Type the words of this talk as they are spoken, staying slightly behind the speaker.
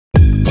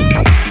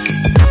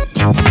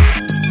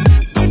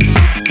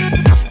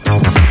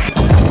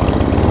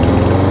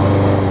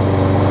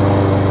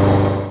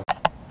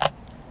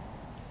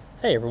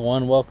Hey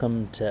everyone,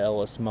 welcome to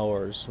Ellis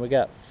Mowers. We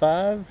got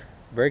 5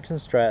 Briggs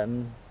and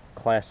Stratton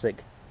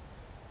Classic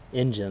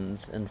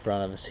engines in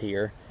front of us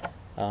here.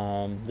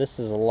 This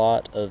is a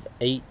lot of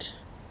 8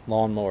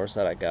 lawnmowers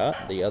that I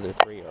got. The other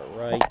 3 are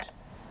right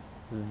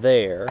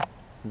there.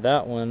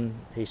 That one,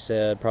 he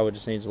said, probably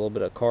just needs a little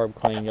bit of carb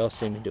clean. Y'all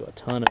see me do a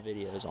ton of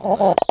videos on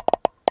those.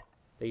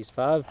 These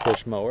 5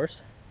 push mowers,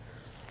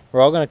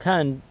 we're all going to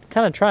kind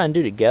of try and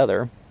do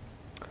together.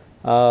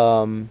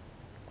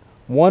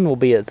 One will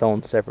be its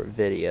own separate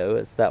video.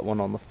 It's that one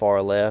on the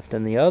far left.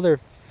 And the other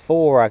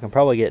 4 I can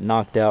probably get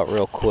knocked out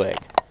real quick.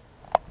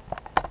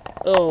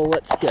 Oh,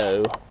 let's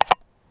go.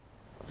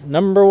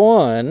 Number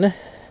 1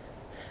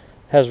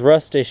 has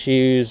rust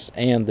issues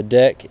and the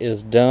deck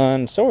is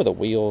done. So are the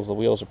wheels. The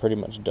wheels are pretty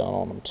much done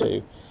on them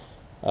too.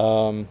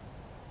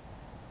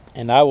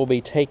 And I will be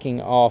taking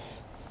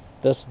off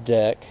this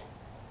deck.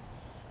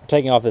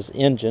 Taking off this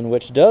engine,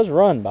 which does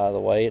run, by the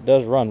way. It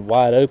does run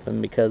wide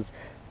open because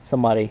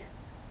somebody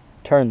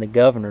turned the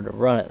governor to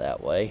run it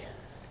that way.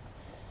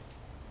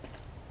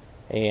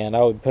 And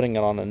I'll be putting it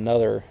on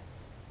another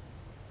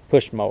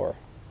push mower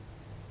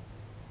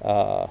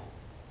at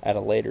a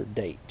later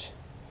date.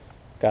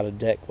 Got a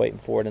deck waiting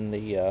for it in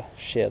the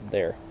shed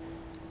there.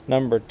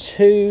 Number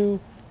 2,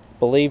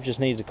 believe just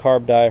needs a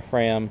carb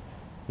diaphragm.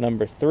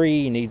 Number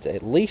 3 needs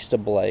at least a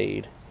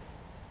blade.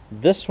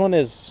 This one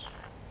is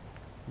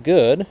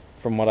good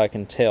from what I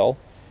can tell.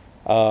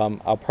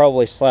 I'll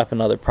probably slap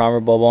another primer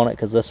bulb on it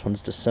because this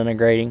one's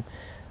disintegrating.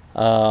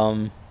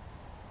 But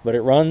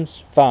it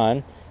runs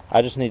fine.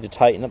 I just need to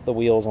tighten up the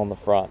wheels on the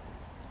front.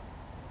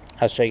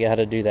 I'll show you how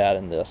to do that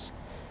in this.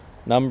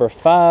 Number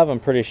 5,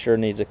 I'm pretty sure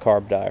needs a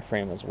carb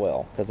diaphragm as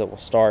well because it will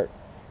start,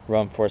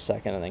 run for a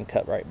second, and then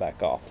cut right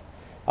back off.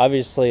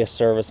 Obviously a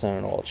service and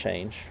an oil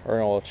change, or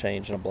an oil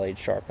change and a blade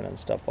sharpen and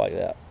stuff like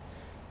that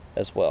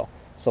as well.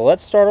 So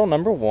let's start on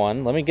number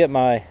 1. Let me get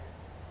my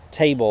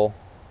table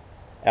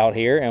out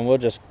here and we'll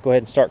just go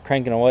ahead and start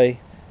cranking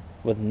away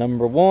with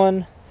number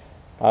 1.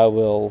 I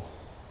will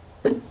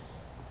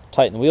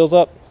tighten the wheels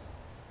up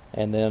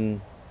and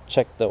then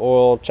check the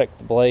oil, check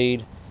the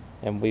blade,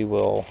 and we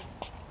will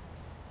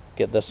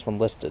get this one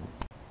listed.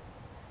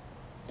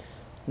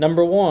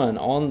 Number 1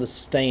 on the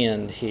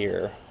stand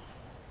here.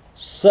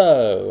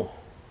 So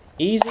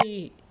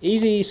easy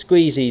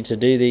squeezy to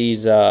do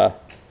these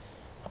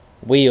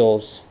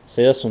wheels.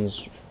 See, this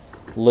one's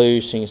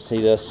loose. You can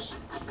see this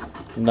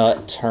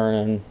nut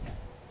turning,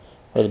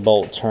 or the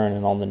bolt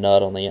turning on the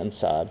nut on the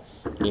inside.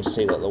 You can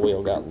see that the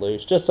wheel got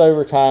loose just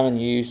over time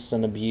and use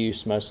and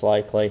abuse, most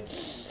likely.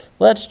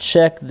 Let's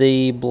check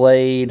the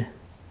blade.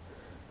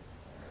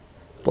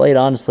 Blade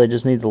honestly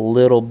just needs a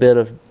little bit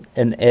of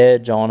an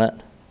edge on it.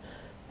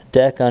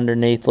 Deck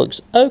underneath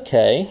looks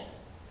okay.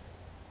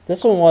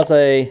 This one was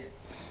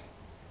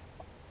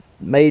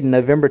made in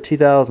November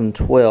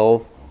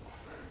 2012.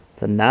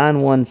 It's a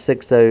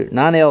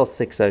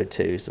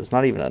 9L602, so it's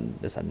not even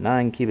it's a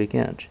 9 cubic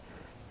inch.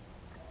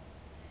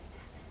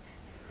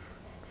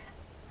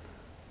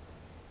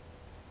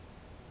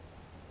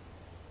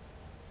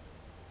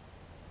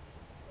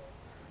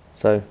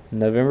 So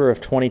November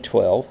of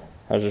 2012.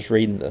 I was just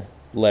reading the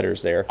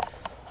letters there.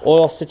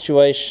 Oil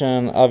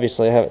situation,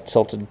 obviously I have it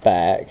tilted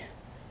back,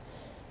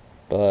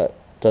 but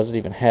does it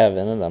even have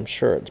in it? I'm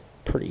sure it's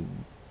pretty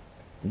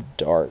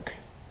dark.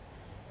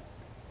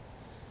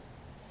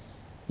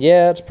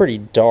 Yeah, it's pretty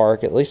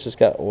dark. At least it's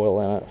got oil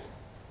in it.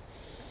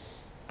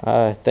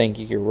 I think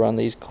you could run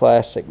these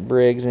classic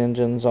Briggs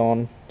engines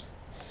on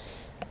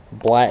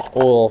black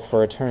oil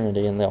for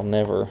eternity and they'll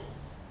never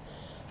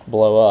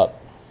blow up.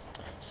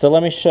 So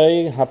let me show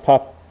you. I'll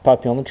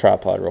pop you on the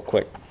tripod real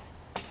quick.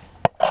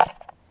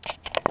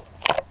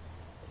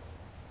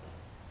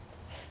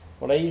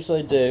 What I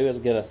usually do is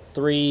get a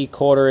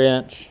 3/4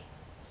 inch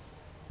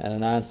and a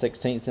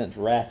 9/16 inch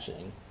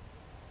ratcheting.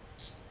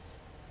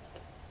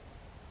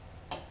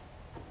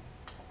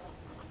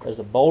 There's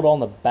a bolt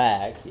on the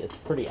back. It's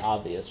pretty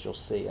obvious. You'll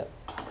see it.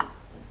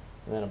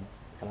 And then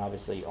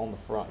obviously on the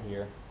front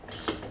here.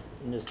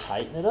 And just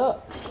tighten it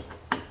up.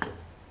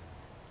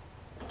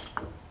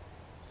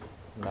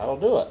 And that'll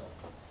do it.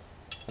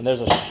 And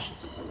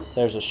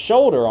there's a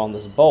shoulder on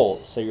this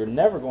bolt, so you're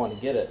never going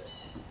to get it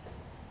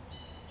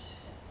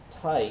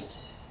tight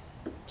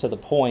to the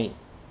point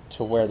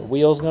to where the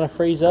wheel's going to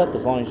freeze up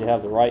as long as you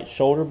have the right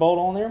shoulder bolt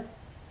on there.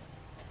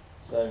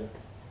 So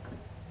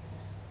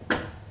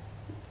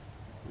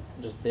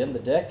just bend the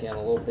deck in a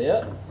little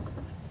bit.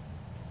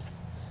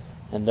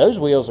 And those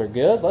wheels are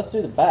good. Let's do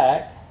the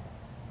back.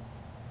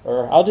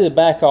 Or I'll do the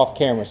back off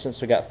camera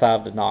since we got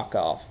 5 to knock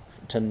off,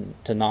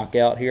 to knock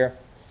out here.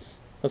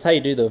 That's how you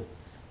do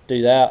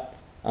that.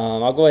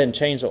 I'll go ahead and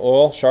change the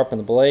oil, sharpen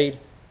the blade,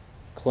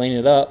 clean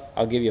it up.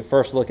 I'll give you a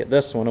first look at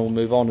this one and we'll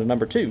move on to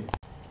number 2.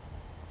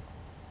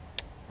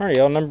 Alright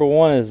y'all, number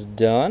 1 is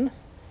done.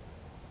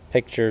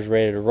 Picture's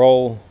ready to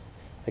roll.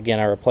 Again,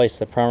 I replaced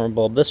the primer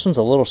bulb. This one's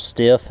a little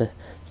stiff.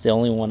 It's the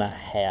only one I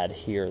had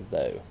here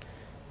though.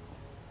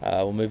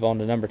 We'll move on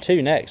to number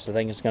 2 next. I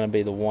think it's going to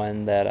be the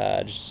one that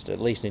I just at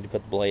least need to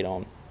put the blade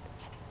on.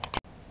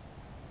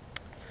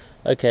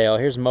 Okay, y'all,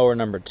 here's mower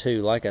number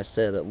 2. Like I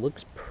said, it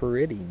looks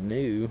pretty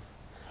new.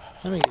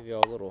 Let me give you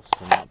all a little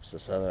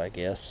synopsis of it, I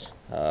guess.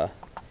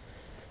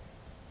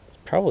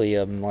 Probably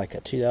like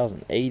a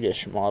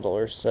 2008-ish model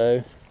or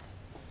so.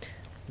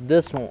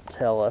 This won't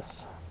tell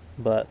us,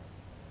 but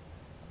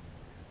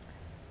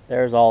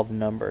there's all the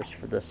numbers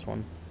for this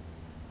one.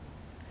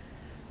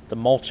 It's a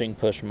mulching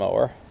push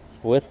mower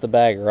with the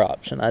bagger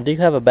option. I do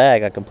have a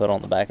bag I can put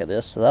on the back of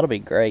this, so that'll be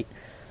great.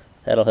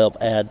 That'll help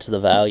add to the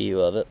value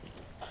of it.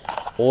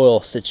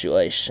 Oil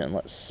situation,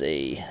 let's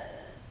see.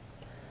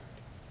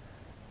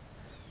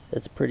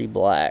 It's pretty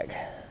black.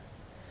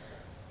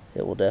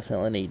 It will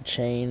definitely need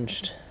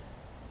changed.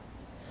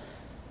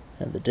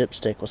 And the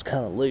dipstick was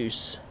kind of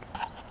loose.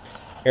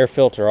 Air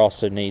filter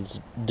also needs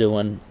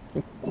doing.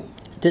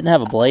 Didn't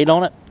have a blade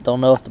on it.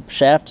 Don't know if the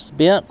shaft is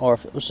bent or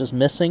if it was just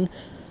missing.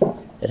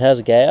 It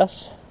has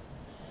gas.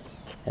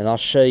 And I'll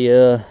show you.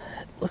 It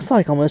looks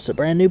like almost a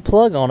brand new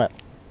plug on it.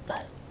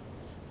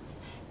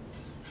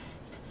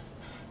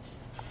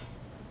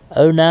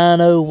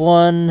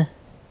 0901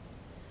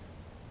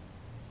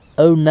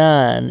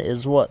 09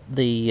 is what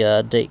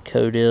the date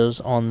code is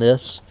on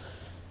this.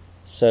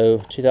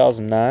 So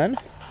 2009.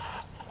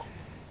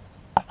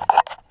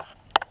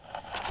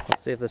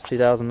 Let's see if this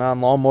 2009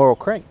 lawnmower will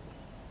crank.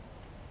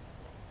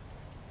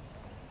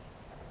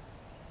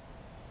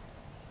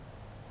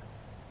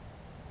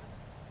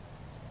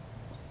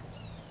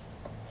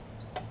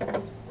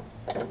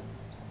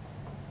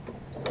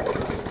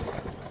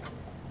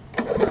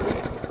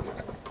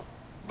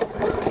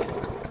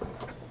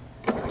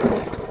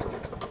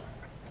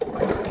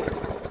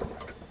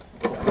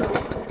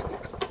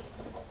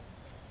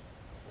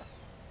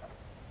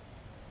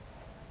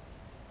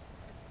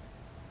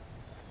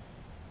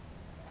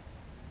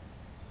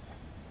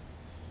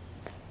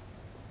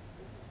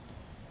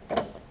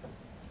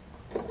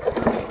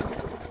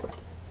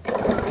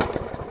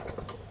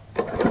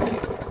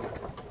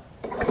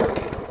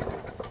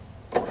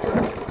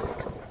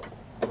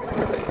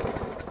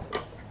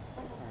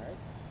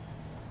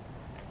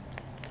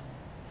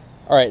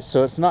 Alright,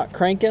 so it's not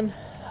cranking.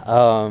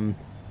 I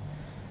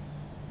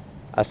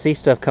see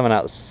stuff coming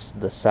out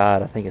the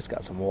side. I think it's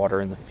got some water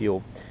in the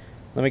fuel.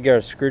 Let me get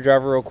a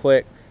screwdriver real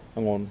quick.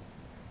 I'm going to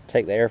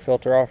take the air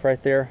filter off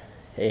right there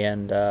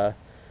and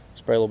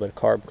spray a little bit of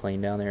carb clean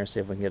down there and see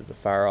if we can get it to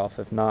fire off.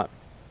 If not,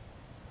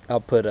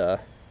 I'll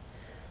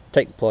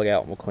take the plug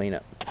out and we'll clean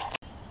it.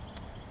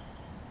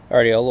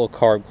 Alrighty, a little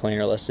carb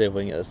cleaner. Let's see if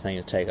we can get this thing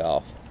to take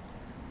off.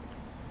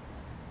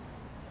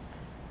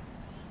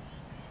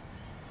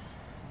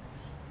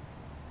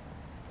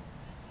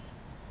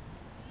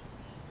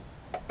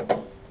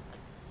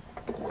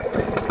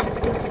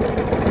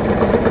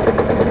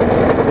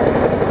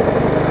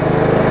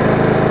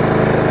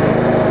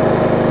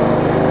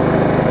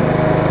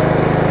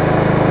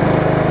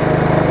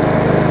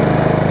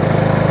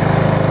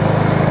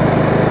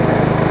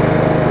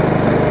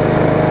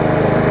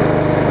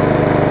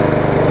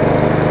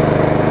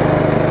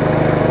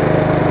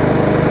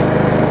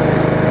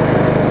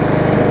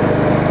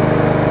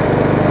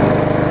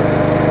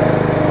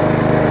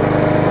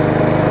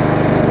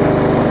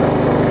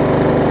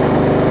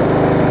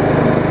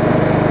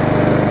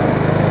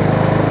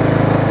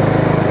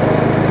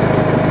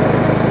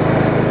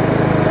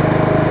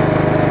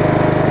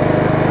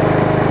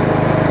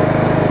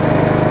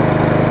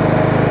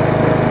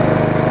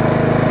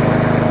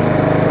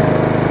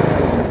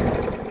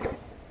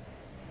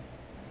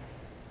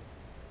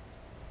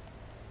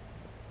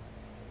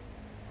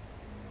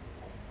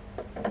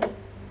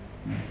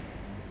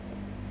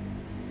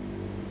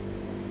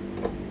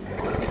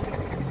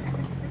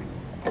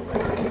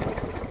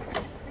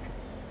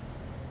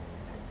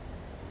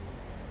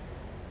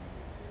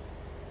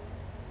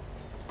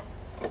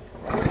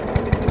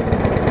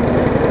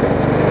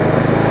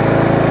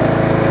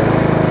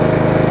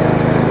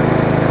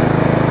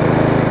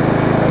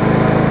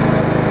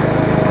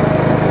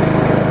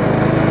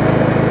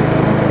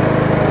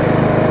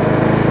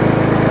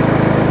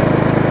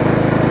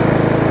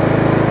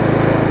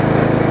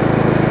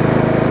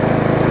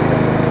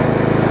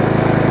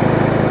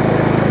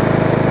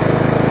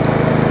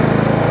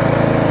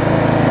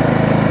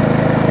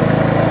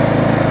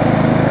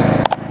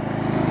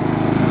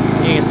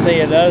 See,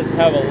 it does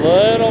have a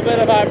little bit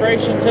of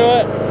vibration to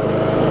it,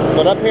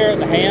 but up here at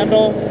the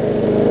handle,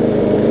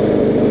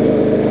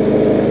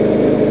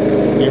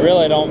 you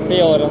really don't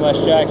feel it unless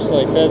you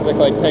actually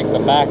physically pick the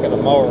back of the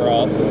mower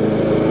up.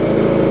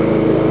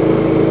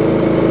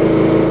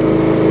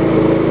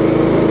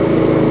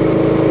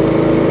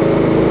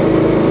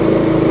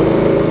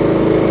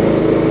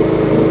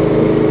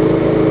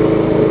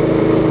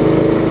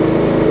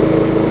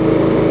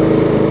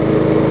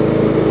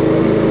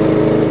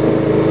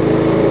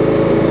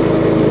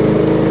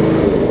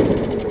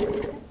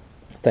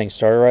 Thing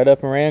started right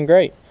up and ran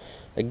great.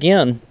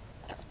 Again,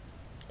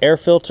 air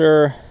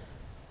filter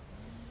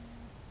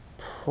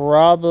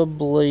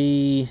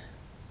probably,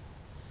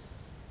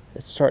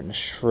 it's starting to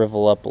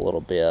shrivel up a little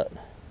bit.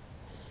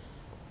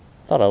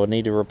 Thought I would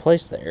need to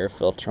replace the air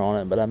filter on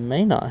it, but I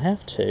may not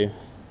have to.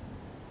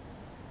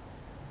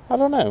 I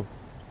don't know.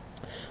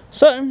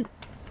 So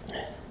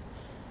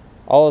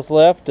all that's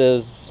left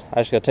is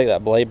I just got to take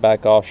that blade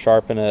back off,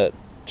 sharpen it,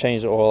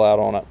 change the oil out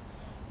on it.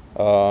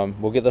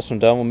 We'll get this one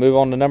done. We'll move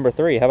on to number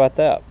 3. How about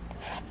that?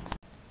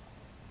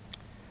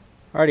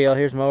 Alrighty, y'all,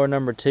 here's mower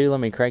number 2. Let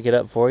me crank it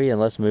up for you, and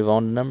let's move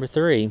on to number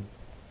 3.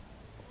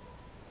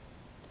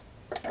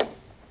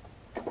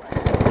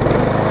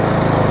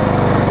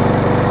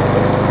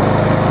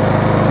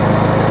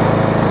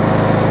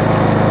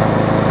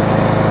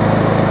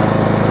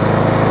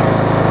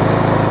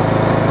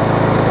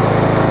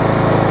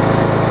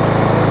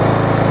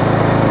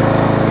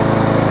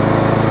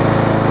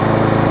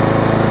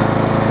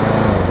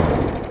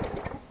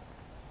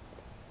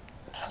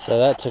 So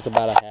that took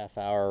about a half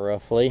hour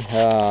roughly,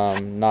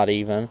 not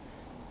even.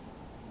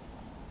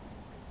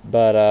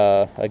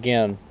 But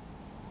again,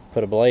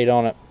 put a blade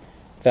on it,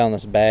 found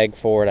this bag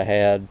for it I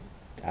had.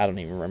 I don't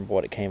even remember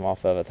what it came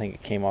off of. I think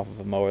it came off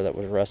of a mower that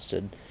was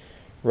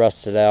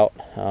rusted out.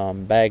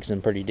 Bag's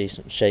in pretty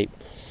decent shape.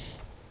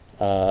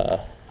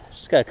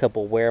 Just got a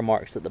couple wear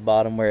marks at the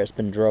bottom where it's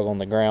been drug on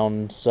the ground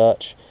and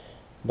such.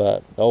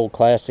 But the old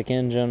classic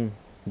engine,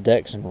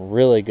 deck's in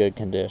really good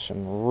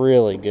condition,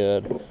 really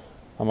good.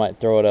 I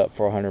might throw it up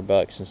for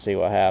 $100 and see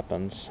what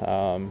happens.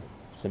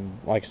 It's in,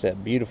 like I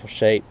said, beautiful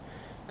shape.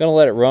 Gonna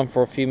let it run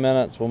for a few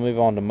minutes. We'll move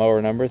on to mower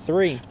number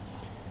 3.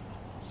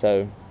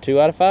 So 2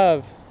 out of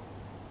 5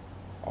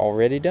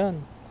 already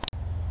done.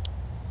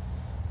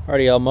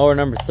 Alrighty, y'all, mower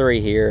number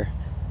 3 here.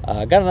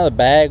 Got another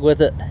bag with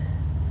it.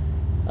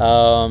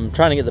 Trying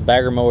to get the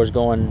bagger mowers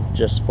going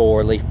just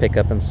for leaf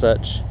pickup and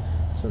such,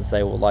 since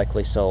they will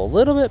likely sell a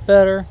little bit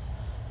better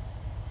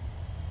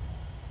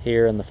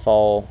here in the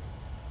fall,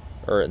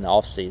 or in the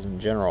off season in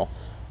general.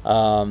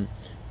 I'll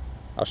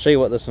show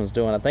you what this one's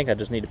doing. I think I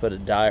just need to put a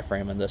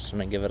diaphragm in this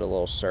one and give it a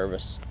little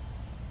service.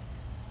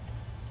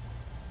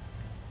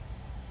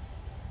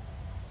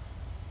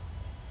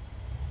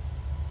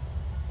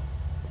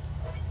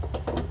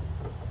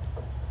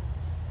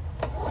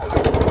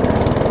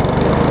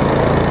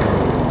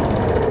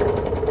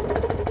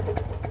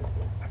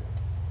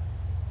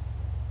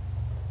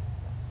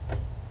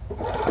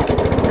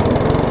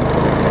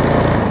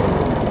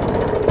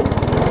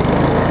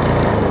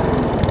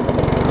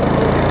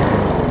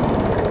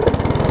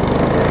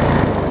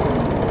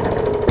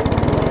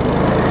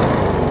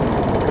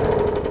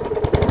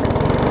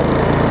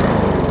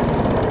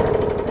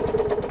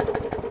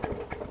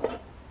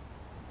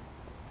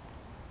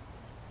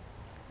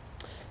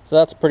 So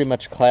that's pretty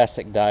much a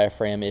classic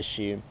diaphragm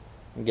issue.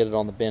 We'll get it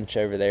on the bench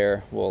over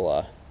there.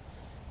 We'll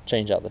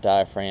change out the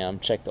diaphragm,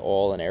 check the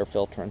oil and air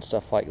filter and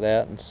stuff like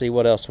that, and see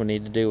what else we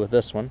need to do with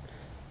this one.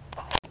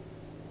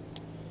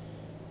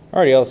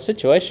 Alrighty, y'all, the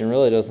situation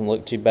really doesn't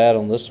look too bad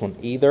on this one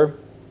either.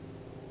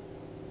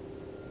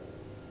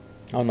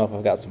 I don't know if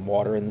I've got some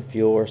water in the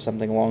fuel or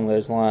something along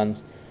those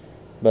lines.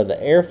 But the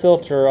air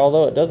filter,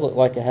 although it does look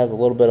like it has a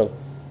little bit of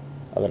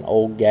an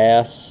old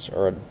gas,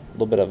 or a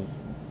little bit of,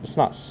 it's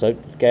not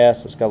soaked with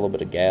gas, it's got a little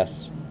bit of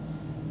gas,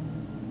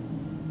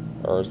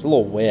 or it's a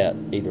little wet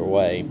either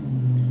way.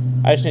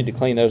 I just need to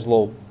clean those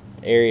little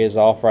areas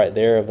off right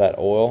there of that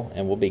oil,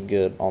 and we'll be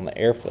good on the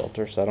air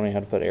filter. So I don't even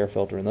have to put air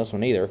filter in this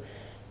one either.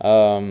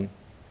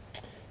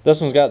 This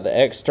one's got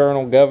the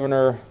external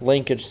governor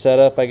linkage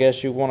setup, I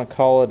guess you want to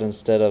call it,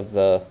 instead of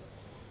the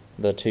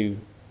 2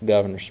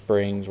 governor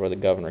springs where the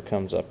governor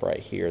comes up right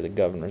here. The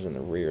governor's in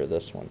the rear of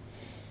this one.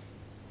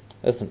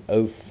 That's an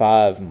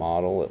 05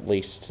 model, at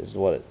least is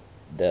what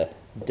the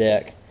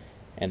deck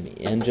and the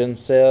engine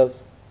says,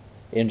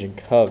 engine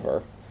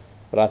cover.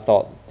 But I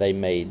thought they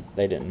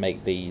didn't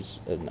make these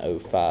in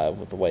 05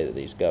 with the way that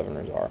these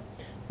governors are.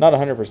 Not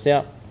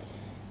 100%.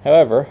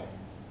 However,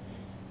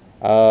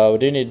 we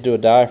do need to do a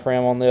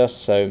diaphragm on this,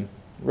 so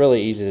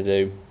really easy to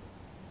do.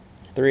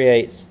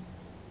 3/8,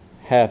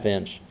 ½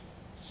 inch,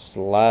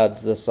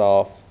 slides this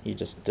off. You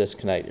just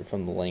disconnect it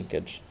from the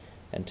linkage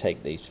and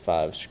take these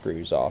 5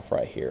 screws off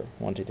right here.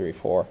 1, 2, 3,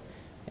 4,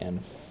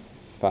 and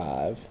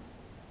 5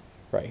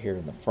 right here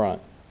in the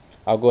front.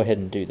 I'll go ahead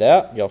and do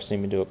that. Y'all have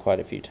seen me do it quite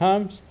a few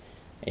times.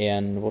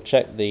 And we'll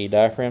check the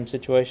diaphragm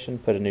situation,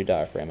 put a new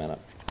diaphragm in it.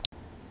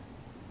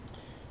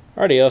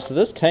 Alrighty, y'all, so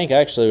this tank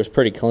actually was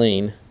pretty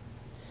clean.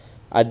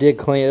 I did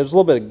clean, there's a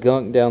little bit of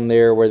gunk down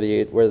there where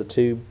the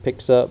tube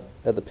picks up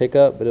at the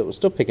pickup, but it was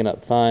still picking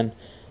up fine.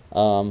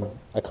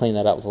 I cleaned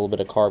that out with a little bit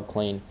of carb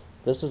clean.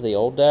 This is the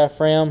old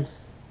diaphragm.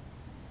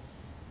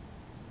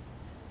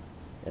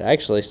 It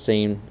actually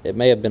seemed, it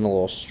may have been a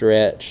little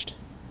stretched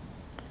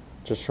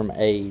just from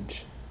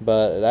age,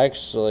 but it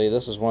actually,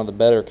 this is one of the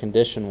better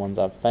condition ones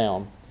I've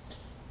found.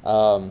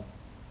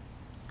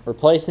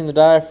 Replacing the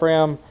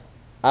diaphragm,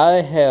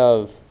 I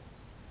have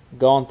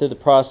gone through the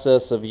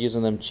process of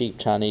using them cheap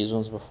Chinese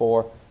ones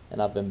before, and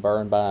I've been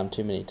burned by them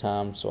too many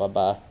times, so I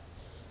buy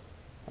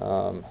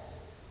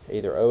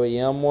either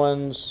OEM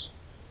ones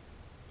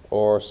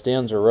or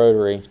Stens or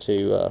rotary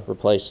to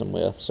replace them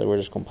with. So we're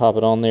just going to pop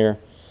it on there,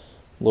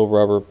 little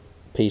rubber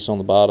piece on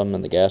the bottom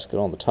and the gasket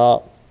on the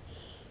top,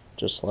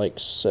 just like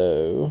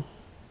so,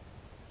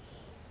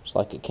 just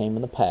like it came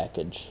in the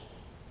package.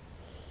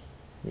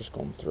 I'm just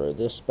going to throw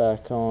this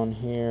back on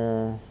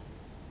here.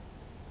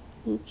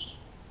 Oops.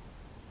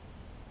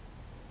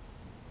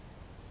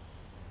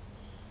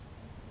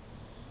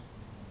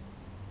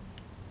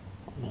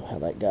 I don't know how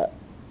that got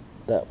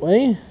that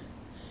way.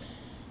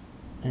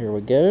 Here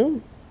we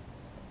go.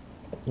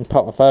 And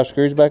pop my 5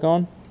 screws back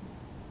on,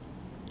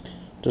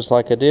 just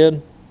like I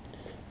did.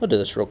 We'll do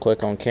this real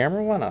quick on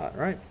camera. Why not,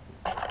 right?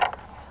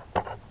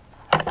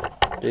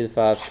 Do the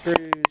 5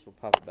 screws. We'll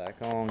pop it back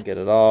on, get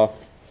it off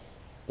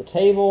the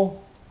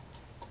table.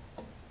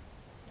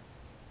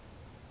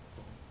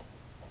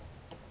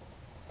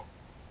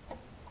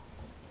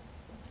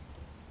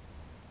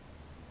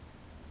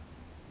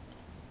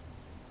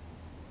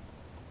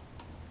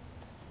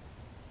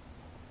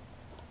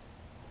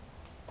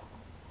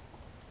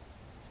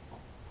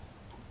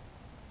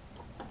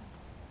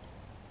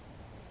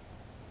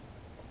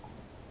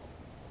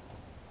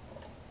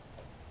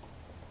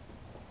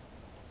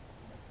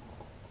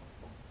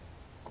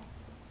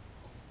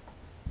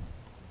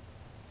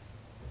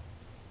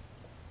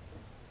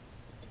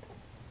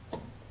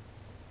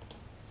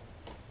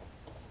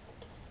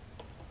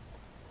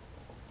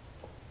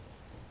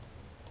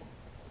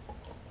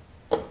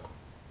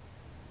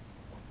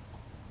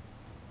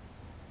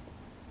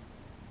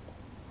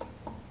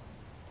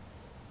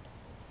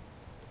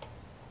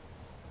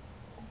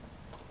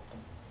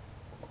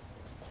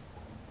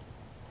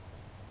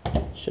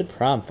 Should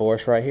prime for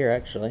us right here,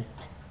 actually.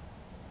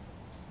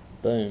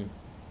 Boom.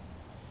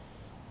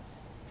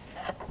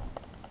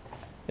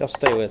 Y'all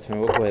stay with me.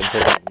 We'll go ahead and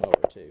put it in the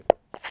mower too.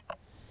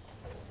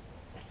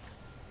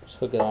 Just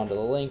hook it onto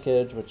the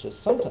linkage, which is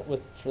sometimes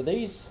for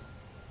these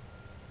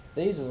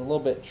is a little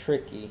bit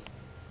tricky.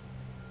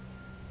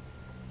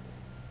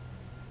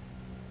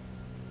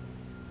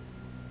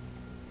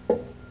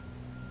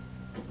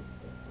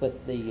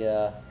 With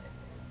the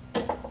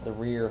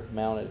rear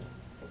mounted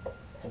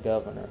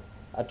governor.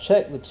 I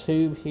checked the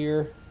tube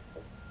here.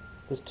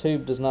 This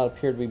tube does not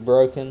appear to be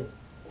broken.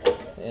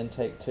 The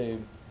intake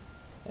tube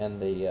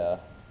and the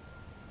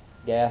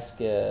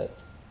gasket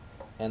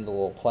and the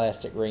little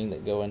plastic ring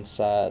that go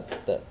inside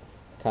that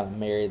kind of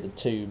marry the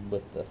tube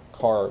with the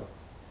carb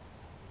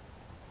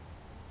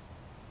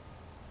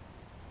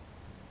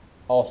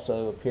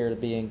also appear to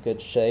be in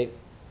good shape.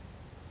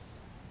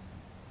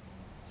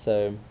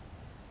 So,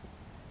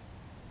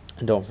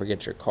 and don't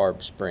forget your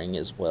carb spring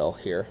as well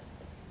here.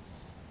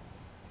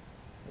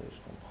 We're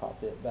just going to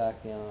pop it back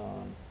in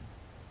on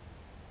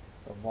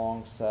the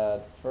long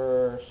side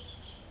first.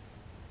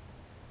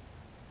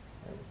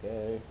 There we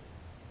go.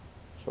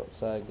 Short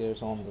side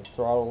goes on the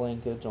throttle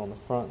linkage on the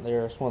front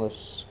there. It's one of the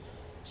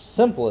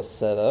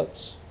simplest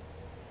setups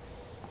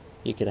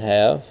you could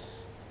have.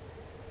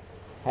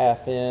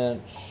 1/2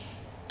 inch.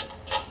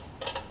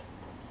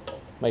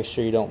 Make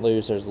sure you don't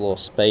lose. There's a little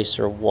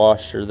spacer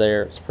washer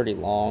there. It's pretty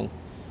long.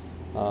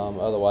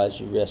 Otherwise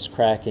you risk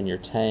cracking your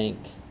tank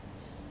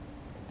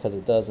because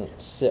it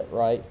doesn't sit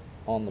right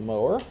on the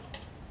mower,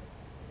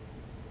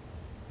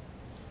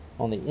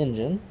 on the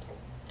engine.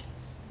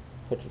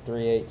 Put your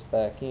 3/8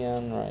 back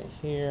in right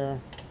here.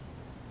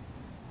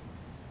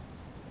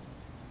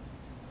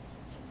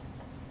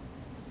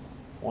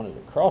 Wanted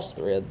to cross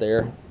thread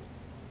there.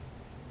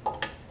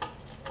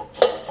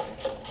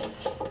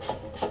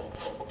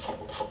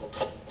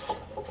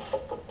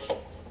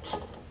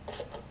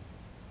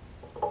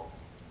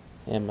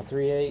 And my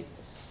 3/8.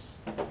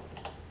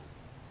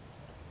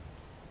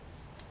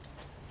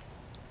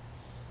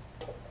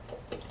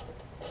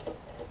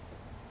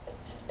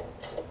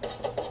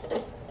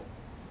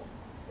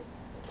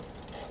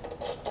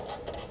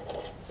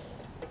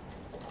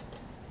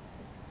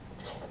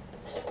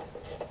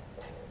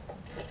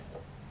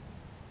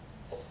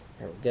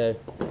 There we go.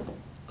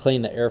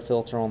 Clean the air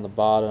filter on the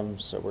bottom,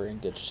 so we're in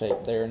good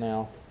shape there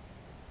now.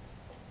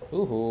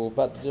 Ooh,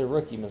 about to do a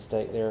rookie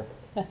mistake there.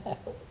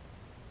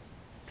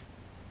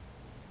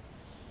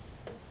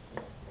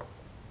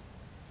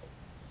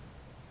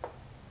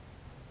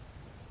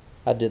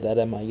 I did that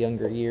in my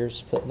younger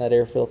years, putting that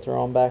air filter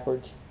on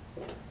backwards.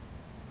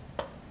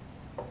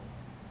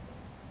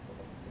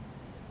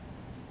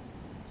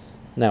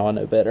 Now I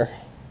know better.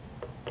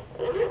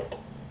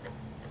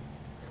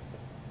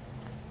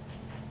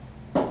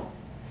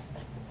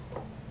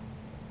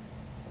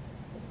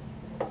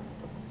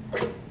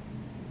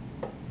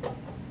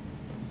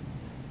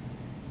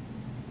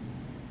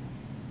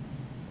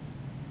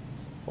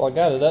 Well, I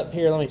got it up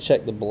here. Let me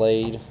check the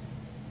blade.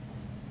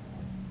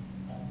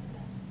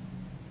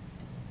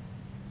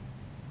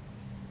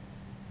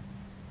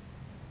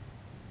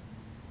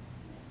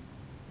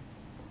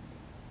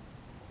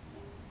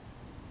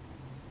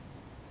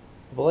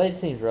 The blade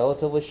seems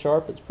relatively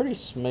sharp. It's pretty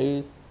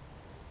smooth.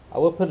 I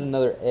will put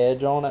another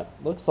edge on it.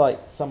 Looks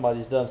like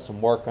somebody's done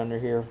some work under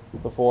here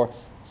before.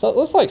 So it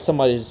looks like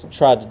somebody's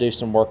tried to do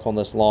some work on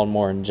this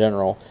lawnmower in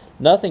general.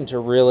 Nothing to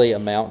really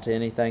amount to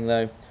anything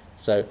though.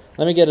 So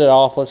let me get it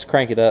off. Let's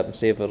crank it up and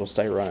see if it'll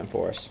stay running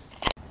for us.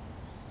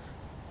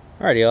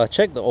 Alrighty, I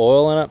checked the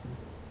oil in it.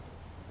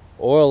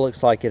 Oil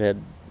looks like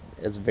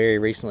has very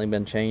recently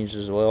been changed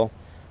as well.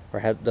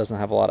 or doesn't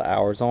have a lot of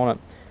hours on it.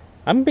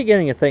 I'm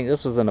beginning to think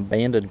this was an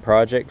abandoned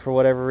project for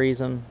whatever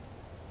reason,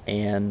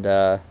 and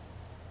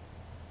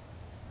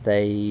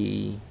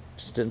they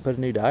just didn't put a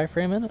new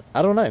diaphragm in it.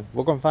 I don't know.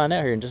 We're going to find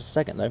out here in just a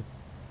second, though.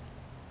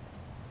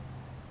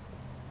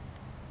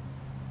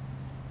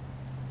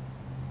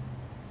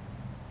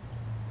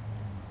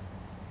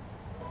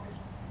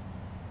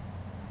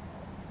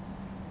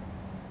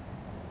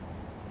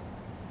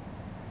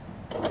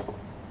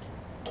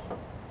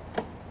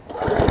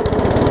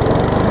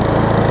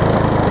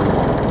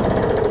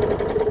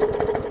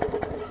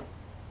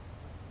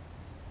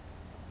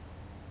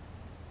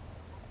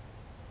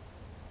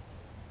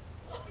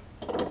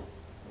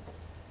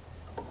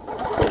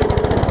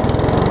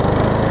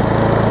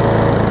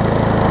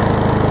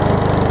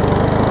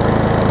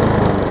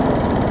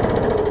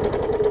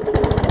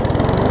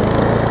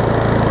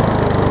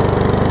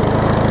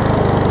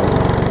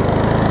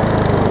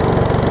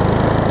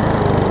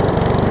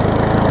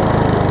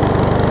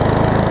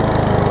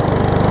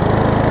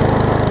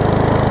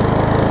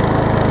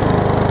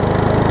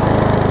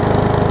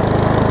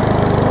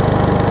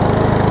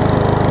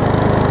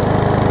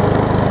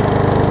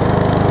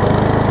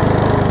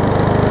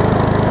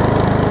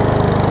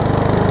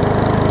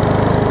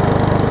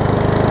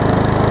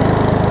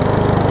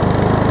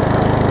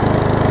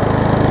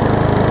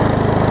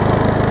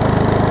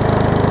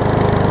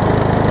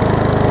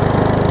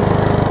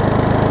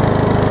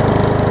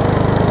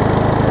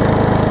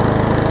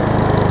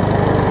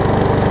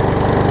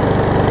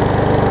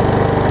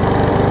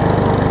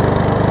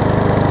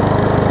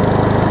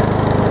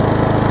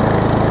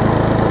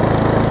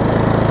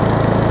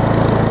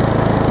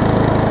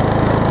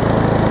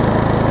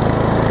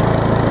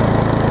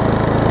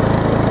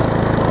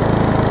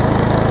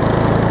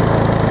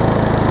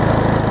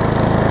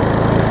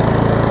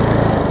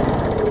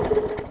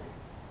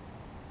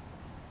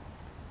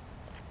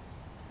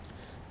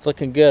 It's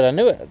looking good. I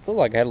knew it looked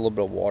like I had a little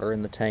bit of water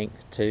in the tank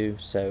too,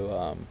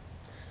 so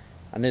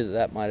I knew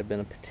that might have been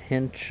a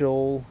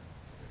potential,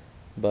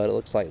 but it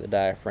looks like the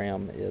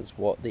diaphragm is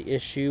what the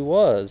issue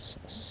was.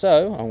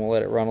 So I'm going to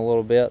let it run a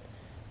little bit.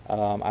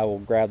 I will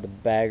grab the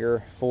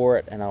bagger for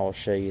it, and I will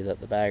show you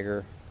that the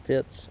bagger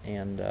fits,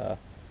 and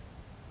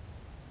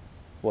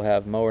we'll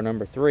have mower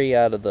number 3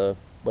 out of the,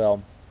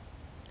 well,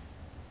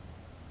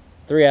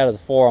 3 out of the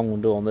 4 I'm going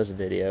to do on this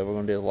video. We're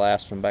going to do the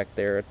last one back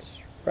there.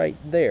 It's right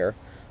there.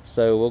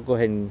 So we'll go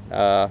ahead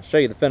and show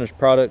you the finished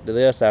product of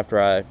this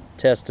after I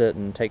test it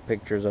and take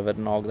pictures of it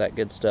and all that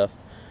good stuff.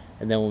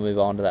 And then we'll move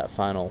on to that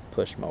final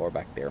push mower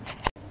back there.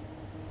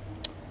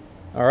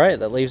 Alright,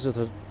 that leaves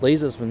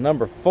us with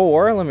number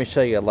 4. Let me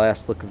show you a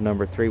last look of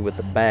number 3 with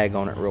the bag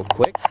on it real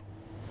quick.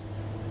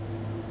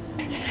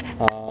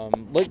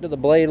 Looked at the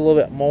blade a little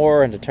bit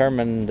more and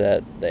determined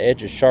that the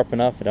edge is sharp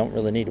enough. I don't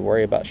really need to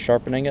worry about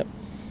sharpening it.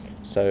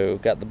 So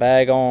got the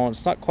bag on.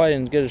 It's not quite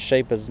in good a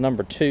shape as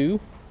number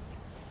 2.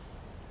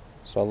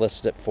 So I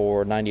listed it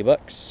for 90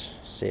 bucks.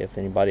 See if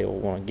anybody will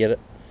want to get it.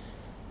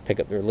 Pick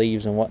up their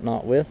leaves and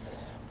whatnot with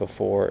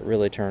before it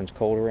really turns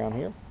cold around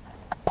here.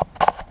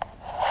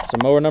 So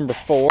mower number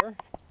 4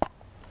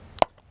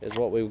 is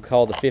what we would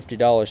call the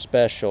 $50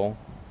 special,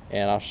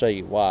 and I'll show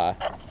you why.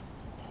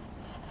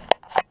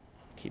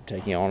 Keep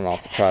taking it on and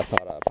off the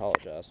tripod, I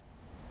apologize.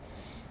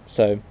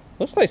 So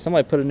looks like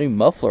somebody put a new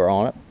muffler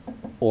on it,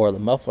 or the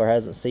muffler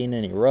hasn't seen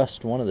any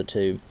rust, one of the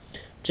two.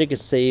 But you can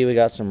see we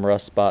got some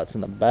rust spots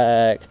in the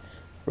back,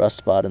 rust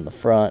spot in the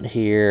front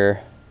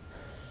here.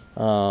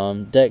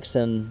 Deck's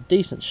in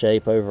decent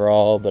shape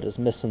overall, but it's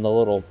missing the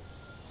little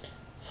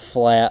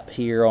flap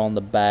here on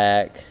the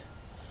back.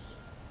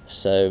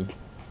 So,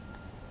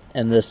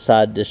 and this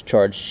side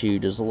discharge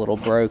chute is a little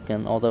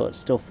broken, although it's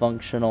still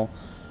functional.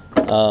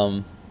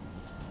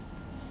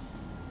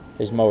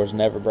 These mowers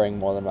never bring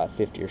more than about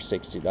 $50 or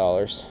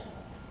 $60,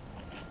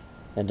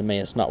 and to me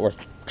it's not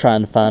worth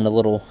trying to find a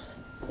little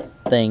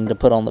thing to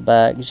put on the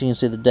back. As you can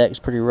see, the deck's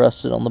pretty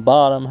rusted on the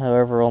bottom.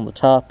 However, on the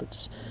top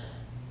it's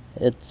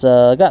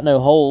got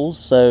no holes,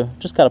 so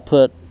just got to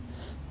put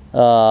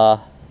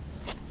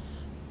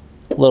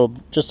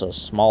just a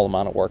small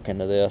amount of work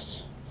into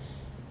this.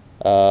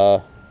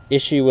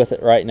 Issue with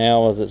it right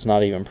now is it's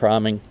not even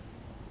priming,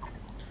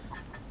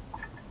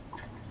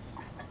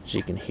 as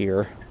you can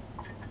hear.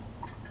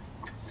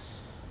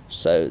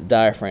 So the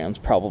diaphragm's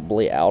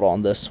probably out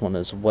on this one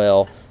as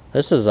well.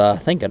 This is, I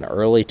think, an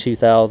early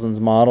 2000s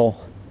model.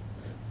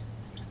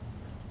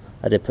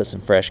 I did put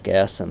some fresh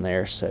gas in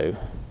there, so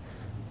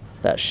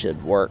that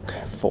should work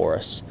for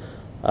us.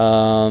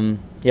 Yeah,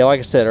 like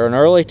I said, an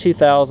early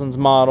 2000s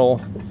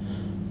model,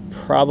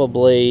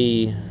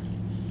 probably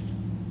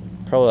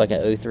like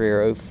an 03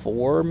 or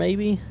 04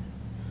 maybe.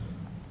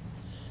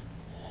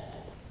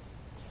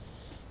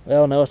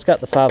 Well, no, it's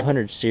got the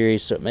 500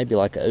 series, so it may be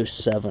like a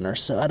 07 or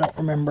so. I don't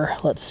remember.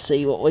 Let's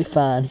see what we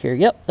find here.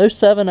 Yep,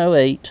 07,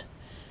 08,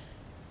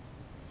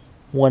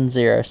 10.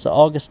 So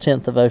August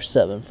 10th of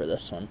 07 for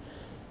this one.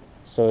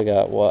 So we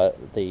got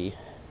what? The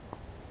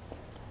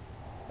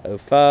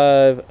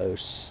 05,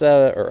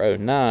 07, or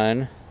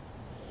 09,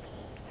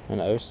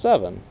 and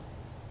 07.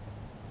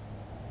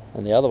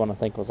 and the other one I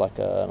think was like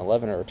an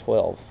 11 or a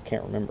 12.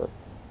 Can't remember.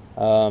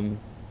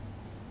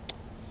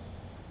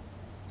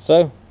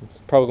 So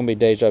probably gonna be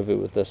deja vu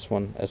with this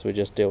one as we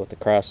just deal with the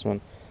Craftsman.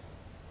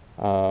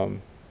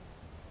 One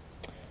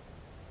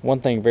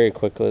thing very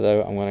quickly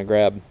though, I'm gonna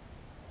grab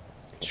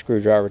a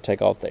screwdriver,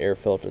 take off the air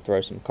filter, throw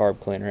some carb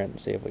cleaner in, and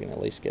see if we can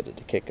at least get it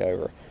to kick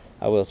over.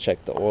 I will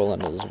check the oil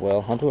in it as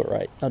well. I'll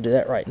do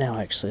that right now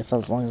actually,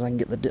 as long as I can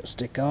get the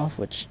dipstick off,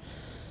 which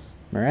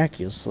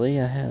miraculously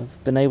I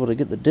have been able to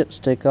get the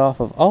dipstick off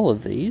of all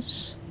of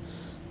these,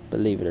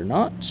 believe it or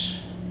not.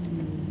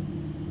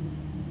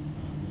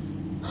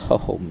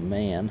 Oh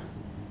man,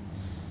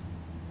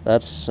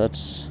 that's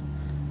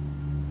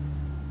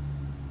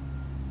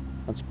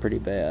pretty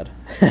bad.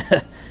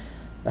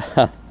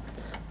 I'm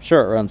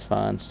sure it runs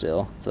fine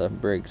still. It's a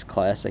Briggs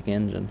Classic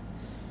engine,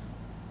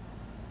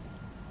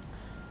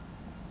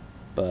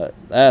 but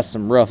that's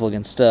some rough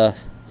looking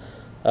stuff.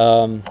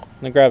 I'm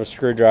gonna grab a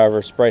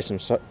screwdriver, spray some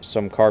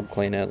carb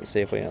clean in it, and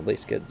see if we can at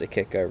least get it to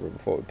kick over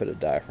before we put a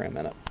diaphragm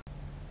in it.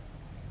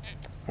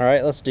 All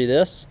right, let's do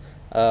this.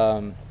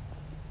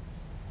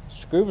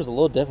 Screw was a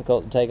little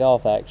difficult to take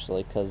off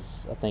actually,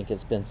 because I think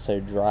it's been so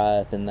dry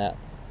up in that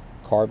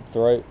carb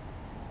throat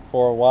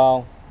for a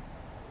while.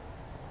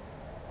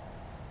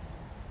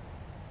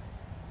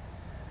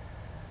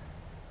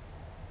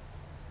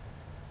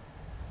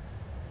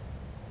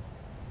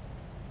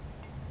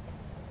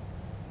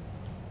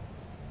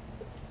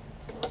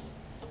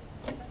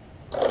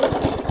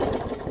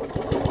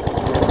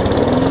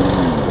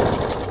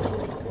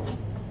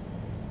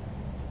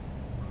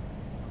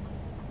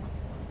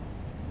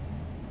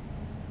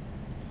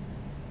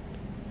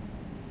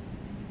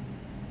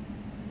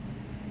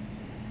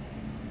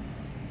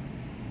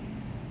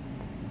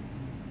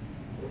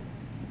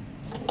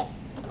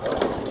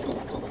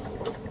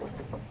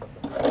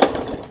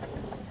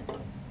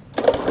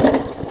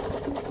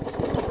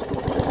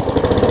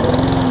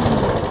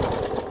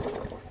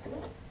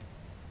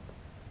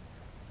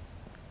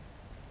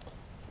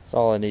 That's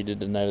all I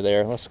needed to know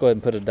there. Let's go ahead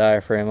and put a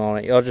diaphragm on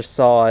it. Y'all just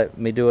saw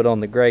me do it on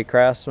the gray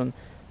Craftsman,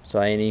 so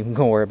I ain't even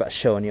gonna worry about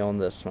showing you on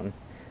this one.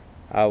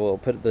 I will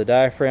put the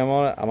diaphragm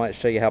on it. I might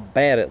show you how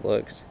bad it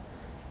looks,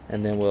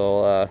 and then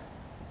we'll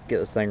get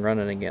this thing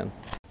running again.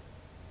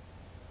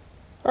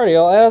 Alright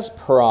y'all, as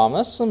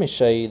promised, let me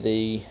show you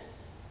the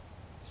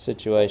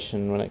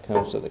situation when it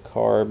comes to the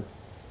carb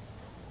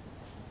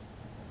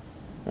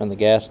and the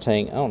gas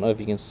tank. I don't know if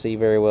you can see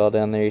very well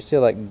down there. You see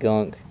like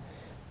gunk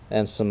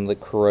and some of the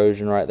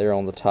corrosion right there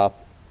on the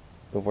top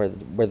of where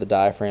the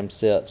diaphragm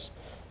sits.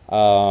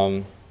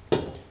 Probably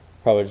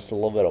just a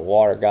little bit of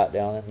water got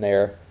down in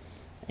there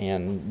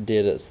and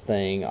did its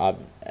thing.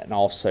 And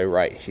also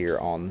right here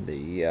on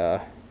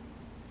the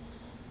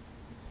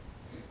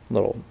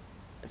little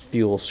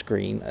fuel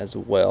screen as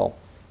well.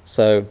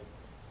 So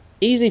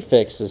easy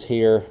fixes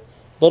here. A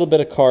little bit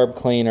of carb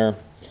cleaner.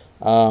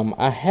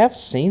 I have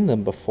seen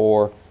them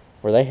before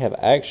where they have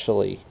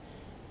actually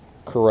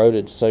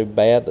corroded so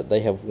bad that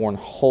they have worn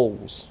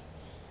holes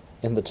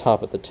in the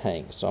top of the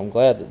tank. So I'm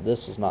glad that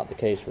this is not the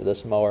case for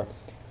this mower.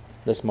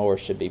 This mower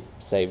should be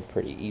saved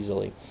pretty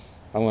easily.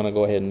 I'm going to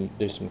go ahead and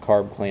do some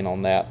carb clean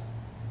on that,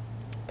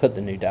 put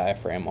the new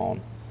diaphragm on,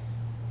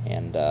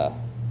 and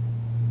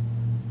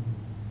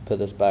put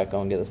this back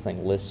on, get this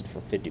thing listed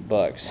for 50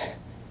 bucks.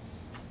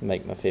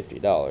 Make my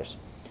 $50.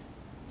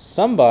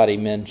 Somebody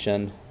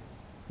mentioned,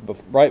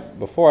 right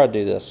before I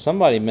do this,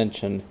 somebody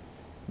mentioned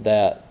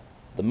that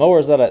the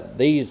mowers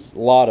these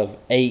lot of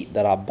 8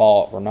 that I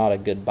bought were not a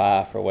good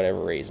buy for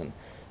whatever reason.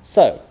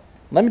 So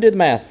let me do the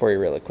math for you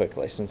really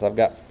quickly, since I've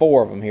got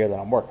 4 of them here that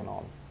I'm working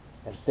on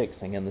and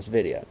fixing in this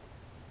video.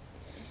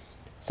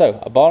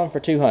 So I bought them for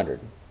 $200.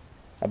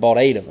 I bought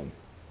 8 of them.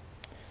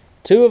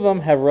 2 of them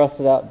have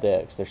rusted out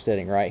decks. They're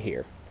sitting right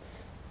here.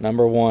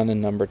 Number 1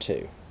 and number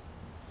 2.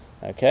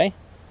 Okay?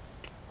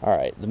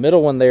 Alright, the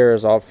middle one there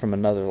is off from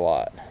another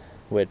lot,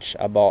 which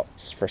I bought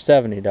for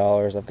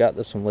 $70. I've got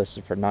this one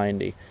listed for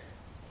 $90.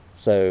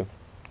 So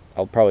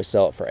I'll probably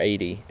sell it for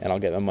 $80 and I'll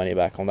get my money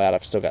back on that.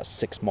 I've still got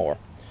 6 more.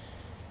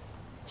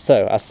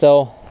 So I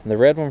sell the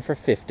red one for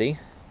 $50.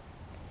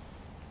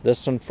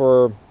 This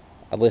one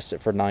I list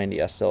it for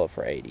 $90. I sell it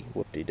for $80.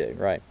 Whoop-de-doo,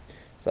 right?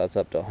 So that's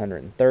up to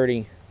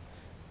 $130.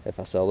 If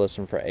I sell this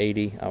one for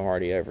 $80, I'm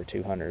already over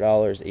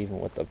 $200,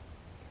 even with the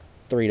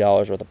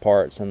 $3 worth of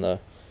parts and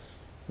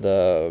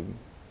the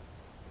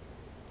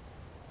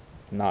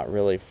not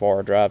really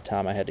far drive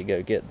time I had to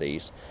go get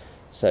these.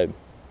 So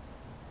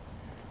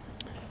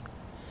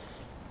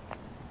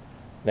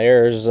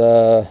there's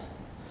another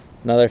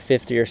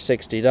 $50 or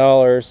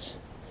 $60.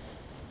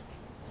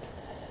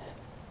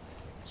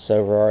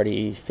 So we're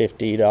already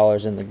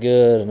 $50 in the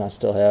good, and I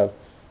still have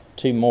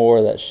 2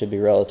 more that should be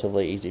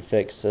relatively easy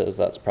fixes.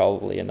 That's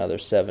probably another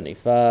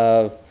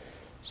 $75.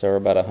 So we're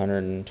about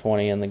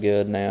 $120 in the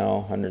good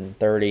now,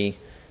 $130.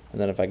 And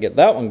then if I get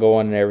that one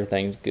going and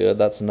everything's good,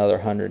 that's another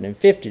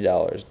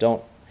 $150.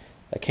 Don't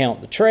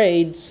account the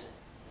trades.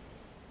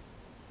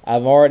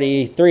 I'm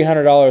already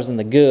 $300 in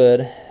the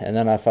good, and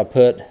then if I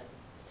put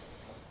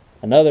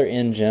another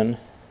engine,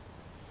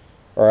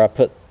 or I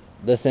put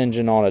this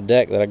engine on a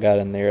deck that I got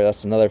in there,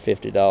 that's another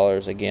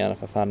 $50. Again,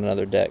 if I find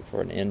another deck for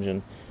an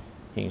engine,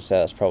 you can say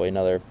that's probably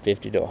another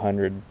 50 to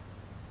 100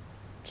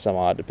 some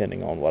odd,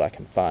 depending on what I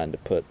can find to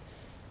put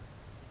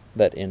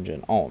that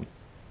engine on.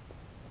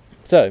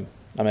 So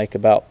I make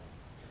about,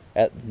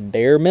 at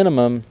bare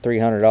minimum,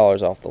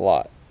 $300 off the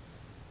lot.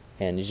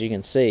 And as you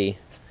can see,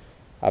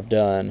 I've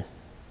done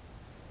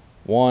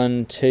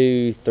 1,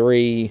 2,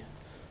 3,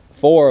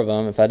 4 of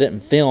them. If I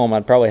didn't film,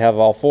 I'd probably have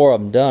all 4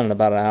 of them done in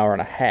about an hour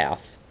and a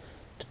half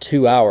to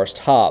 2 hours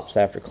tops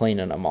after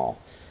cleaning them all.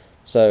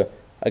 So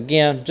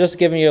again, just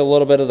giving you a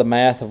little bit of the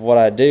math of what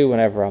I do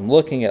whenever I'm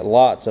looking at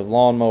lots of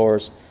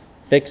lawnmowers,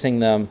 fixing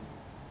them,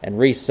 and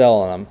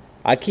reselling them.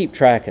 I keep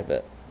track of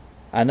it.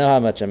 I know how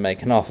much I'm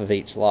making off of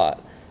each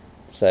lot.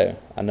 So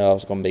I know I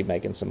was going to be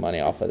making some money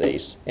off of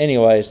these.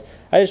 Anyways,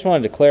 I just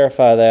wanted to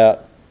clarify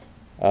that.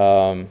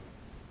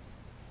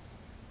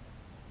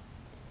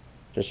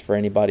 Just for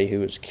anybody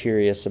who is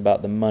curious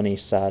about the money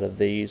side of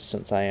these,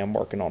 since I am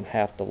working on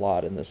half the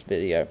lot in this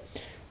video.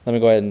 Let me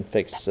go ahead and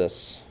fix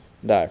this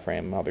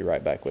diaphragm. I'll be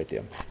right back with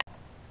you.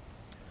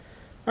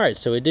 Alright,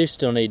 so we do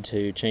still need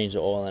to change the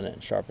oil in it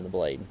and sharpen the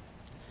blade.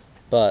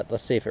 But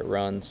let's see if it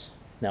runs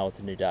now with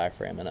the new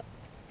diaphragm in it.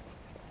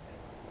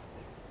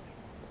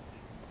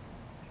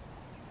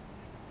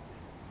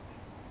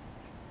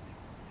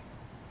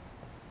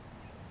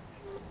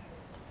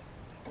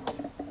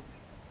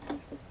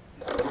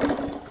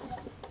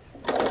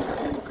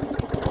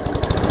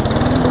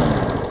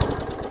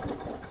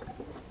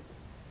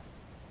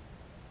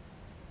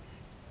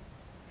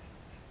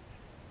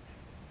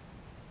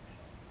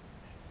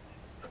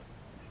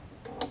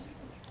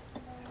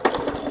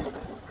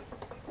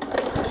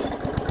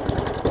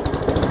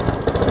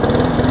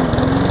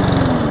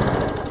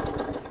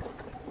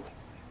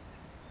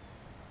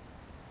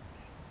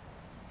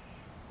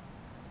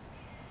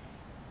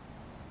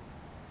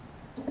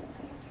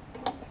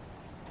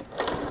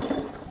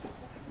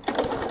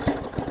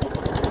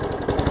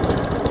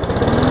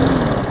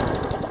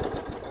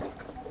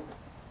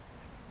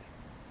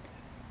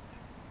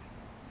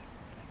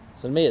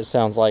 So to me it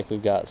sounds like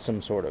we've got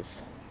some sort of,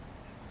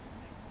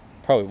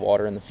 probably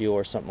water in the fuel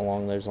or something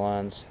along those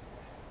lines,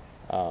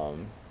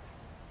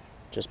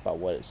 just by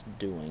what it's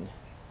doing.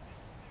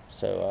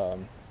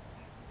 So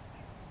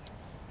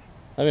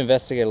let me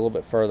investigate a little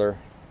bit further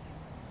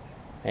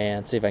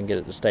and see if I can get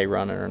it to stay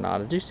running or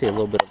not. I do see a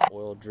little bit of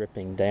oil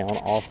dripping down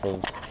off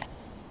of,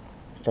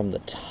 from the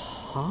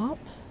top,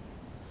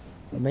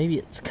 or maybe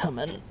it's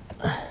coming,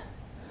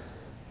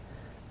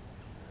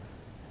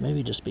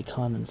 maybe just be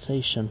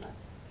condensation.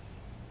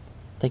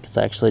 I think it's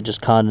actually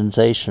just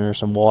condensation or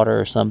some water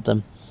or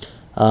something.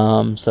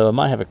 So I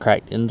might have a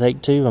cracked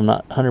intake tube. I'm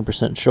not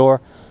 100%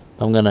 sure.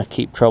 I'm gonna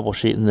keep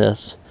troubleshooting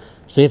this,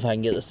 see if I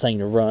can get this thing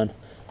to run.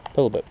 Put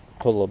a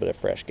little bit of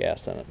fresh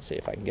gas in it and see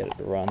if I can get it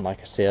to run.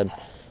 Like I said,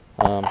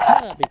 might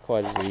not be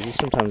quite as easy.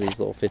 Sometimes these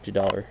little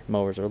 $50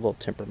 mowers are a little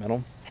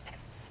temperamental.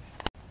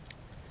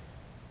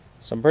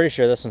 So I'm pretty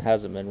sure this one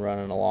hasn't been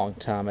running a long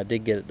time. I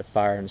did get it to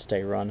fire and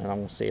stay running. I'm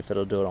gonna see if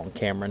it'll do it on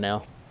camera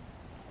now.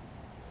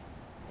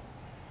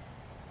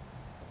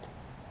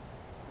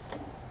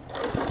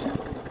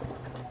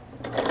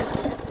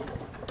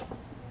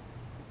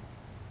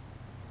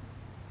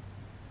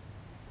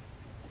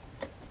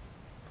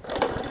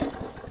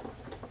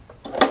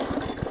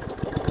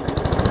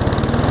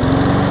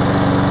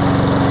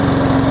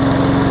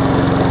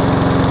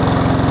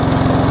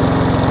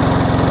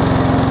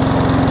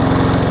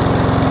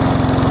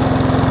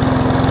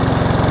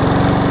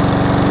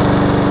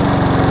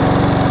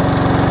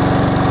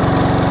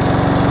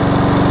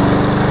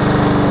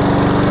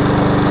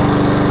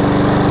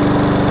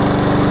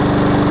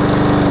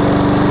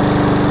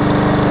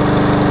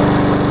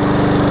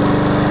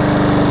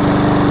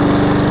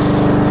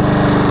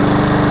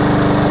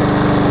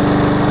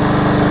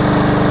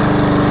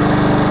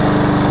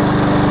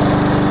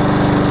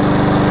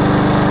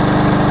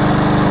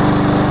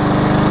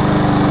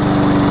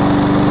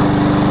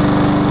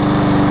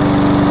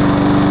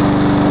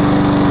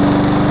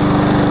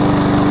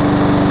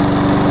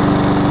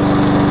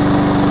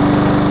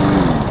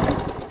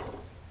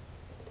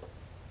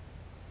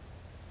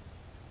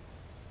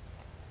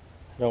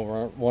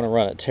 Don't want to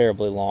run it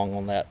terribly long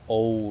on that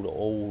old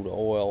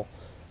oil.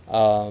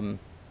 So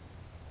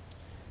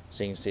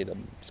you can see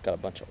it's got a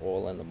bunch of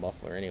oil in the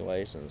muffler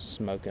anyways, and it's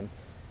smoking.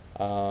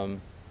 So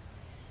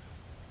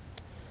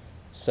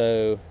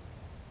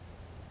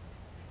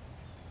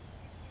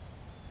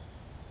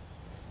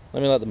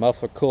let me let the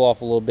muffler cool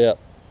off a little bit,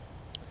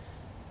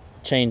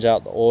 change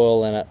out the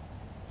oil in it,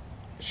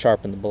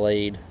 sharpen the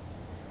blade,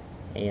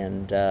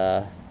 and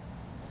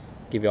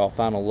give you all a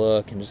final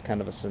look and just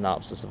kind of a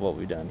synopsis of what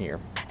we've done here.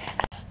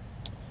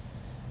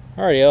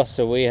 Alrighty, y'all,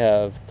 so we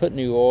have put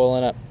new oil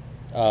in it,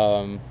 put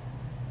a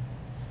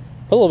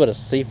little bit of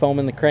seafoam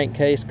in the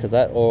crankcase, because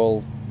that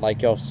oil,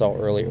 like y'all saw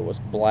earlier, was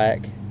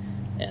black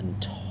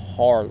and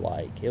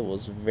tar-like. It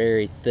was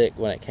very thick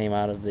when it came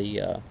out of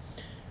the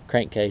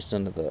crankcase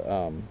into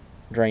the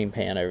drain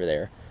pan over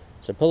there.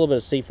 So put a little bit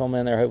of seafoam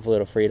in there. Hopefully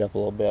it'll free it up a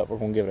little bit. We're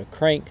going to give it a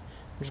crank.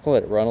 I'm just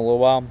going to let it run a little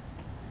while,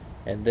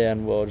 and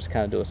then we'll just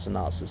kind of do a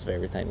synopsis of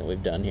everything that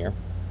we've done here.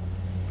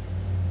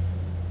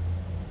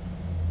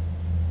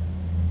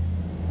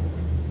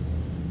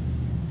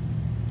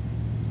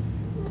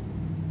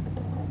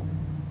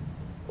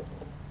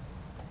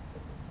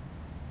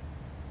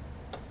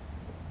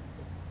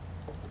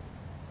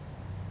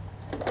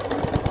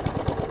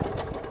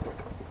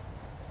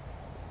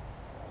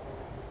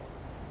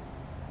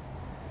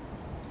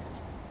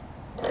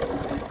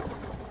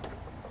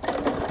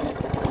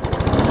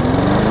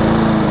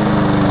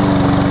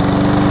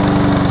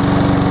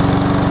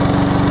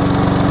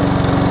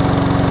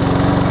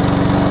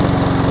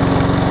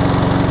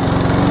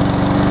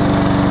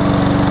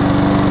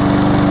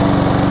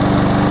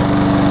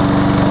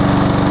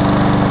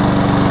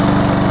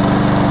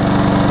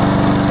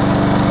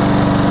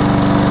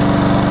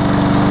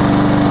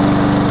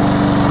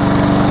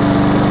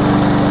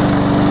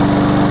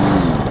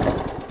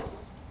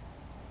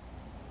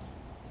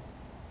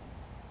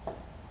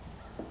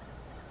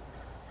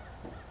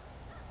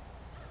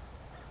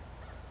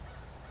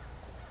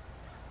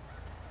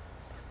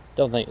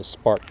 Don't think the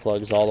spark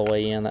plug's all the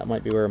way in. That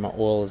might be where my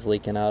oil is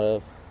leaking out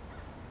of.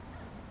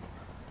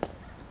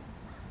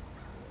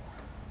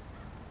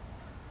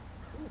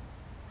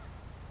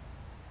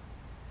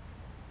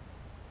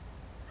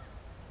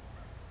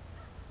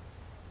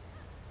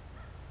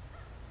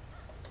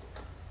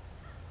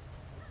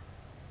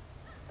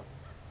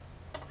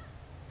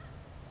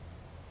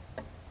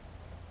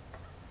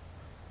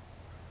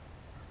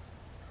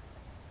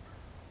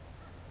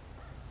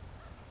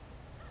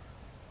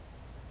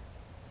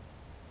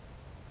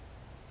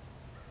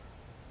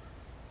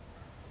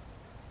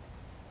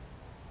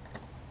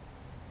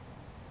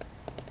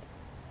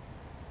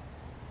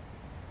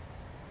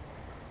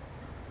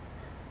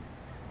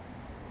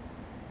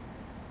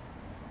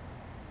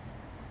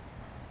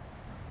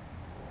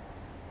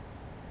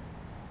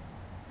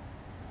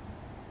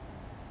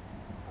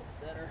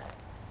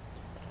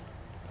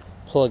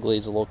 Plug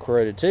lead's a little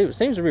corroded too. It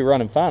seems to be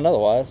running fine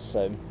otherwise,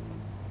 so.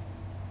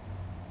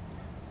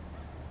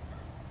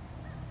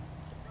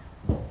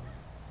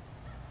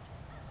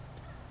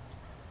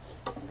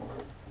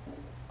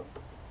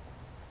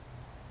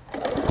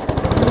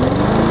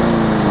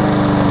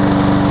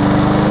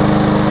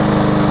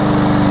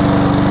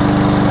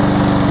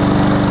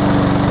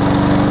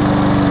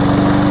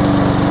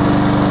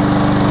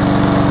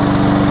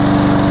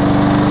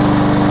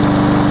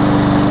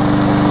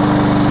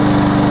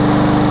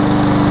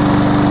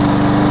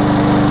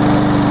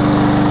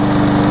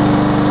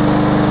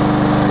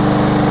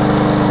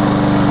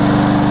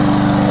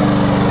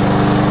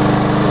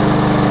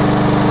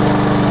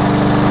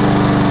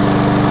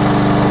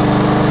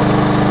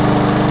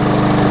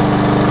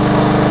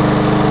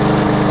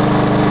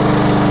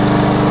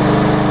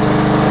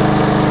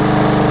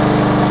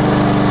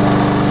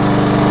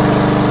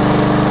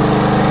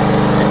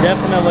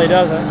 Definitely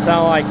doesn't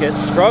sound like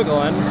it's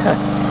struggling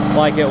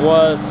like it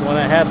was when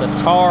it had the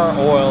tar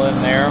oil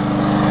in there.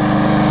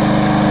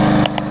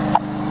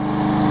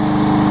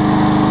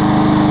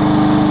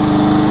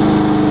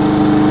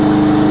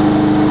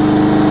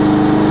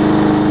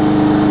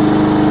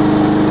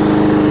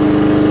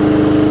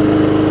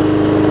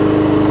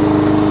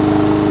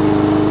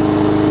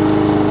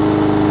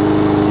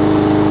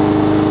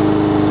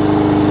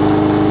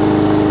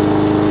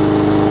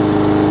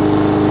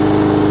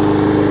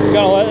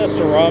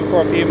 Run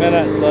for a few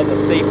minutes, let the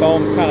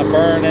seafoam kind of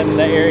burn in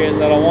the areas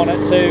that I want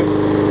it to,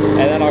 and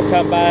then I'll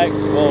come back.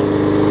 We'll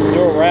do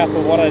a wrap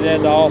of what I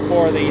did to all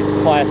 4 of these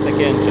classic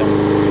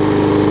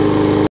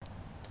engines.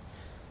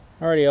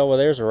 Alrighty, well,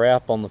 there's a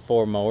wrap on the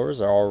 4 mowers.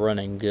 They're all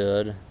running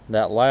good.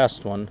 That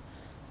last one,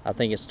 I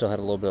think it still had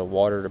a little bit of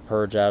water to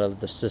purge out of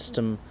the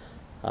system,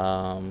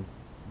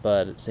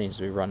 but it seems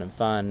to be running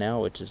fine now,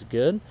 which is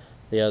good.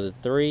 The other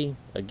 3,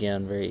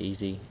 again, very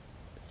easy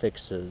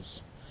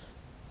fixes.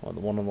 Well, the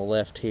one on the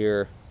left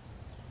here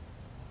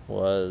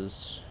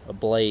was a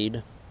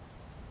blade,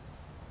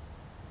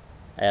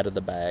 added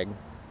the bag.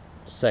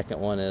 Second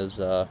one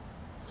is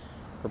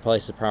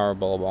replace the primer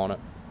bulb on it.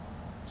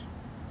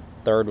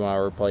 Third one, I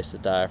replaced the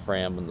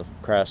diaphragm, and the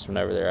Craftsman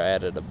over there I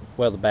added a,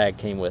 well, the bag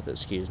came with it,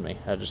 excuse me.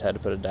 I just had to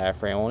put a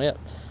diaphragm on it.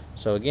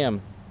 So again,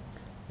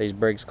 these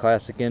Briggs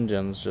Classic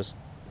engines, just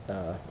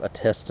a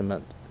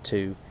testament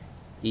to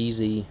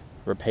easy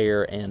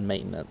repair and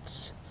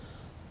maintenance,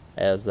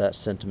 as that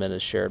sentiment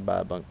is shared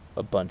by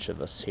a bunch of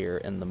us here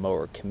in the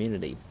mower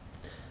community.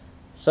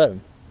 So,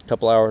 a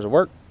couple hours of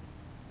work.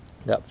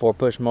 Got 4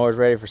 push mowers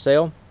ready for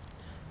sale.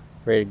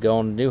 Ready to go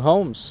on to new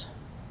homes.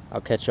 I'll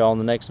catch y'all in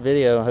the next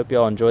video. I hope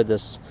y'all enjoyed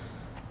this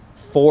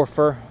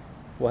 4fer.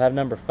 We'll have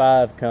number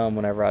 5 come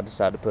whenever I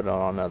decide to put it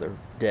on another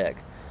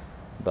deck.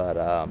 But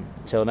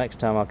until next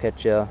time, I'll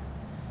catch you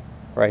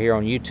right here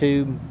on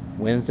YouTube,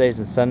 Wednesdays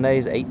and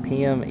Sundays, 8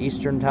 p.m.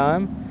 Eastern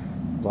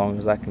Time. As long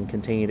as I can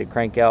continue to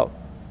crank out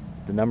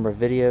the number of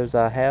videos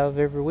I have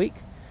every week.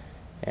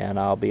 And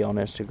I'll be on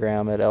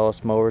Instagram at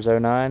Ellis Mowers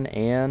 09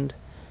 and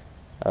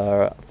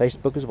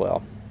Facebook as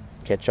well.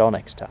 Catch y'all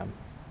next time.